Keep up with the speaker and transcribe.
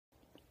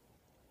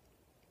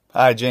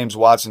Hi, James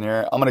Watson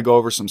here. I'm going to go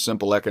over some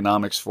simple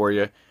economics for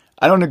you.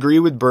 I don't agree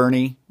with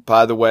Bernie,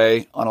 by the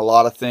way, on a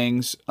lot of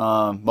things,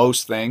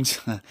 most things.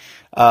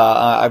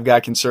 I've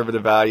got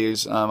conservative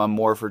values. I'm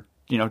more for,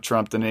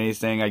 Trump than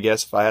anything, I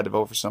guess, if I had to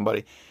vote for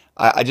somebody.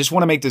 I just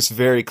want to make this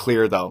very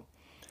clear, though.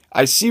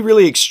 I see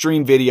really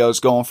extreme videos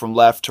going from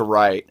left to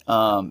right,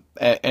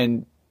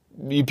 and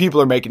you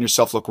people are making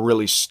yourself look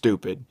really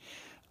stupid.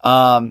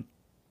 Um,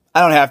 I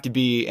don't have to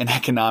be an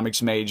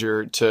economics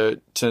major to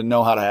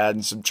know how to add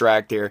and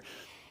subtract here.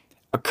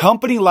 A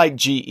company like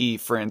GE,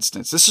 for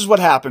instance, this is what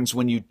happens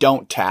when you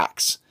don't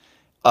tax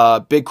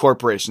big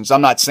corporations.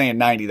 I'm not saying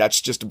 90,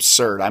 that's just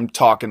absurd. I'm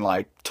talking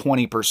like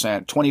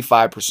 20%,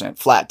 25%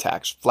 flat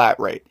tax, flat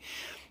rate.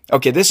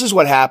 Okay, this is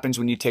what happens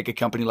when you take a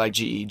company like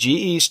GE.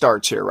 GE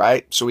starts here,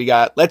 right? So we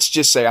got, let's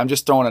just say, I'm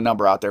just throwing a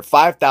number out there,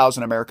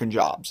 5,000 American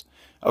jobs.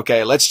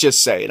 Okay, let's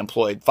just say it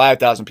employed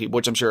 5,000 people,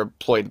 which I'm sure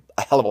employed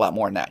a hell of a lot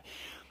more than that.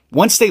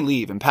 Once they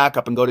leave and pack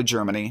up and go to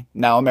Germany,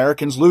 now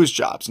Americans lose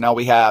jobs. Now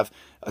we have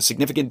a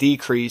significant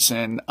decrease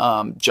in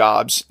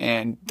jobs,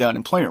 and the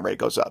unemployment rate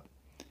goes up.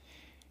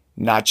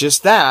 Not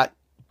just that,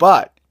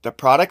 but the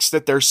products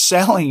that they're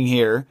selling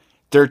here,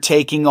 they're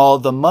taking all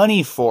the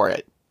money for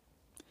it.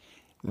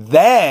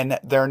 Then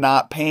they're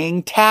not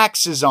paying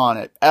taxes on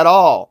it at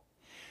all.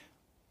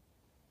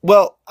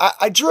 Well,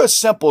 I drew a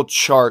simple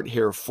chart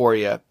here for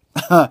you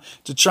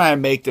to try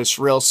and make this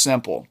real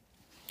simple.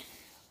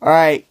 All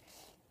right.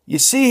 You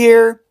see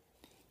here,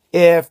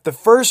 if the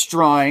first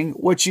drawing,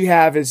 what you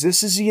have is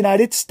this is the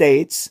United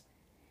States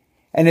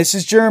and this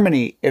is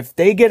Germany. If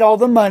they get all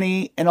the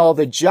money and all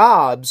the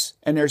jobs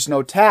and there's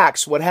no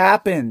tax, what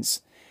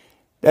happens?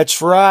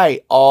 That's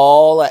right.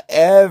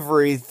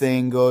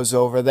 Everything goes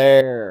over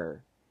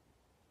there.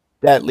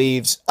 That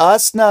leaves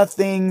us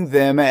nothing,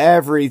 them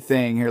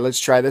everything. Here, let's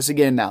try this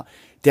again now.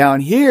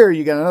 Down here,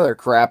 you got another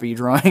crappy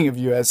drawing of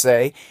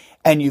USA.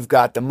 And you've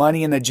got the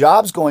money and the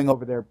jobs going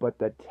over there, but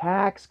the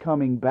tax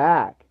coming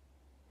back.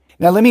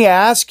 Now, let me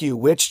ask you,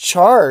 which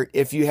chart,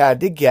 if you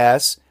had to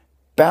guess,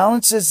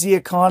 balances the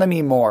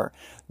economy more?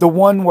 The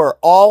one where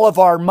all of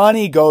our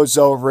money goes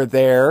over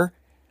there,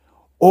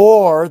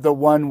 or the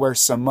one where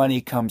some money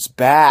comes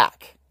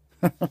back?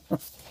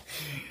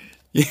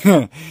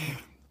 Yeah.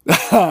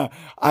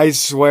 I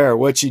swear,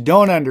 what you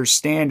don't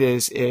understand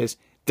is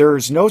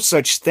there's no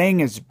such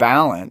thing as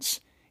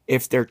balance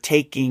if they're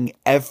taking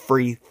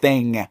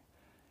everything.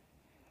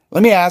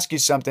 Let me ask you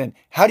something.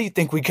 How do you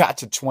think we got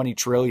to 20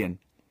 trillion?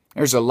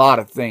 There's a lot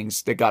of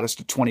things that got us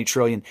to 20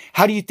 trillion.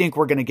 How do you think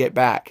we're going to get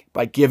back?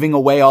 By giving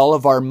away all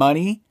of our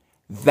money?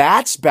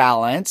 That's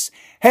balance.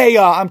 Hey,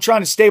 I'm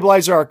trying to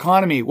stabilize our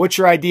economy. What's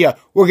your idea?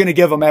 We're going to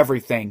give them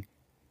everything.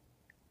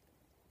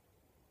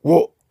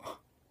 Well,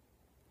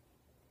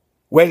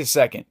 wait a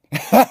second.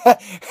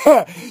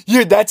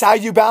 That's how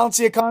you balance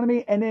the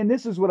economy? And then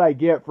this is what I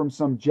get from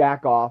some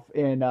jack-off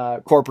in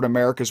corporate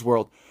America's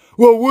world.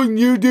 Well, wouldn't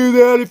you do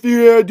that if you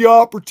had the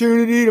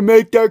opportunity to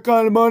make that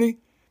kind of money?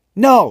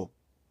 No,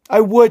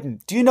 I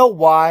wouldn't. Do you know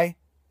why?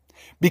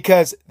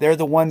 Because they're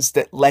the ones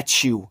that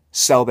let you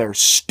sell their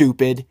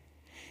stupid.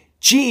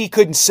 GE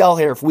couldn't sell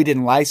here if we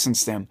didn't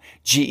license them.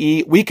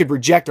 GE, we could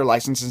reject their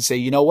license and say,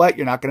 you know what?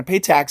 You're not going to pay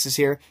taxes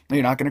here.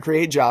 You're not going to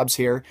create jobs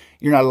here.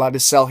 You're not allowed to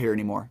sell here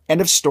anymore.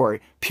 End of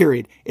story.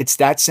 Period. It's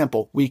that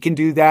simple. We can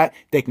do that.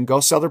 They can go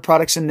sell their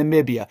products in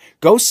Namibia.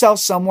 Go sell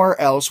somewhere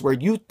else where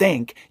you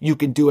think you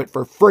can do it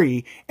for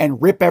free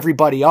and rip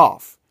everybody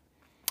off.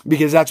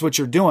 Because that's what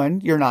you're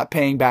doing. You're not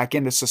paying back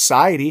into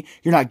society.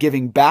 You're not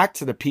giving back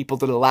to the people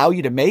that allow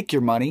you to make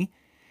your money.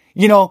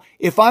 You know,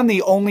 if I'm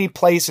the only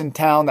place in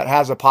town that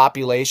has a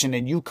population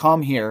and you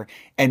come here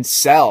and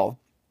sell,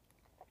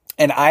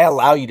 and I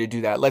allow you to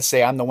do that, let's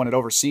say I'm the one that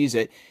oversees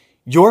it,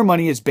 your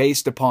money is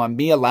based upon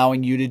me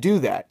allowing you to do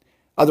that.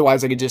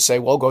 Otherwise, I could just say,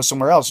 well, go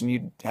somewhere else, and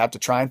you'd have to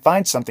try and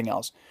find something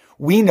else.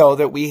 We know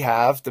that we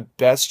have the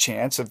best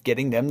chance of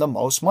getting them the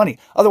most money.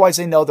 Otherwise,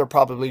 they know they're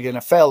probably going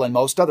to fail in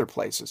most other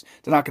places.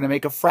 They're not going to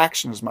make a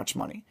fraction as much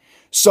money.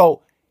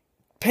 So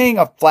paying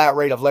a flat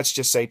rate of, let's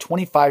just say,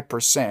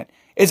 25%,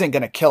 isn't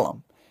going to kill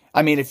them.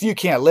 I mean, if you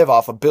can't live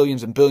off of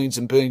billions and billions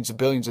and billions and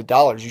billions of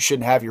dollars, you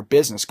shouldn't have your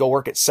business. Go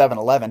work at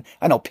 7-Eleven.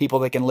 I know people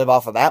that can live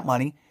off of that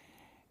money.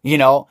 You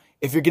know,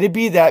 if you're going to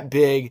be that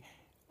big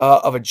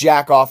of a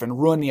jack off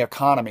and ruin the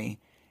economy,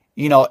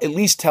 at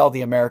least tell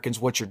the Americans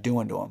what you're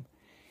doing to them.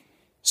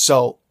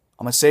 So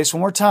I'm going to say this one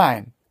more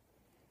time.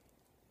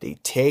 They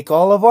take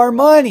all of our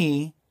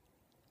money,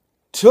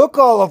 took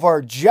all of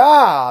our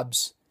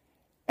jobs,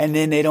 and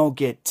then they don't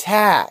get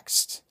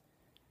taxed.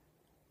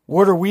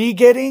 What are we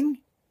getting?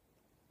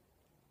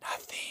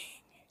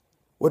 Nothing.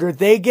 What are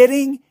they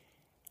getting?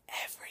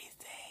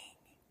 Everything.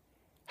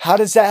 How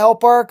does that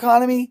help our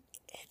economy?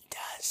 It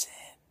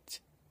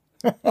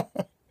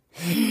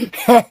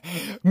doesn't.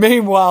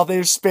 Meanwhile,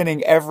 they're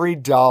spending every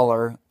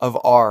dollar of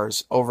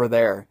ours over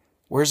there.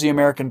 Where's the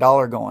American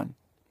dollar going?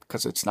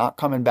 Because it's not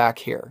coming back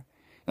here.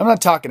 I'm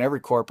not talking every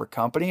corporate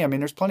company. I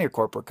mean, there's plenty of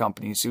corporate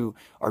companies who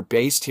are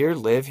based here,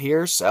 live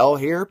here, sell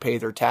here, pay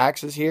their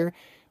taxes here.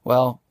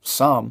 Well,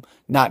 some,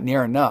 not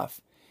near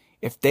enough.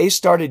 If they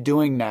started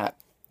doing that,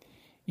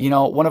 you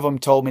know, one of them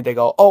told me, they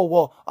go, oh,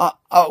 well,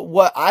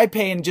 what I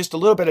pay in just a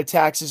little bit of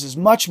taxes is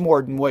much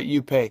more than what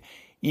you pay.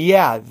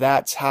 Yeah,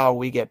 that's how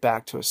we get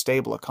back to a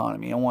stable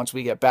economy. And once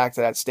we get back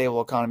to that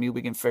stable economy,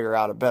 we can figure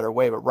out a better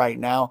way. But right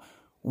now,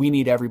 we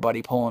need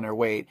everybody pulling their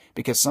weight,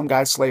 because some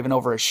guy slaving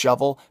over a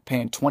shovel,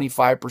 paying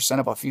 25%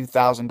 of a few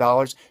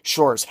 $1,000s,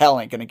 sure as hell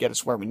ain't going to get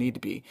us where we need to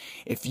be.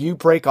 If you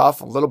break off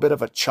a little bit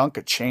of a chunk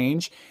of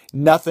change,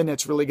 nothing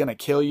that's really going to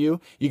kill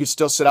you. You could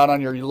still sit out on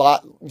your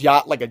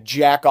yacht like a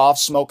jack off,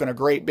 smoking a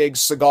great big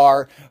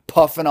cigar,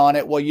 puffing on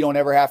it while you don't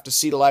ever have to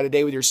see the light of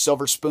day with your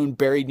silver spoon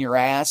buried in your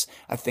ass.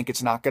 I think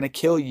it's not going to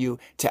kill you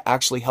to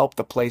actually help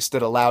the place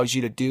that allows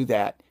you to do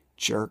that,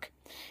 jerk.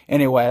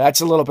 Anyway,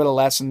 that's a little bit of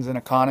lessons in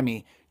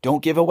economy.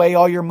 Don't give away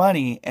all your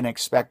money and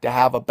expect to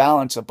have a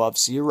balance above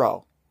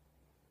zero.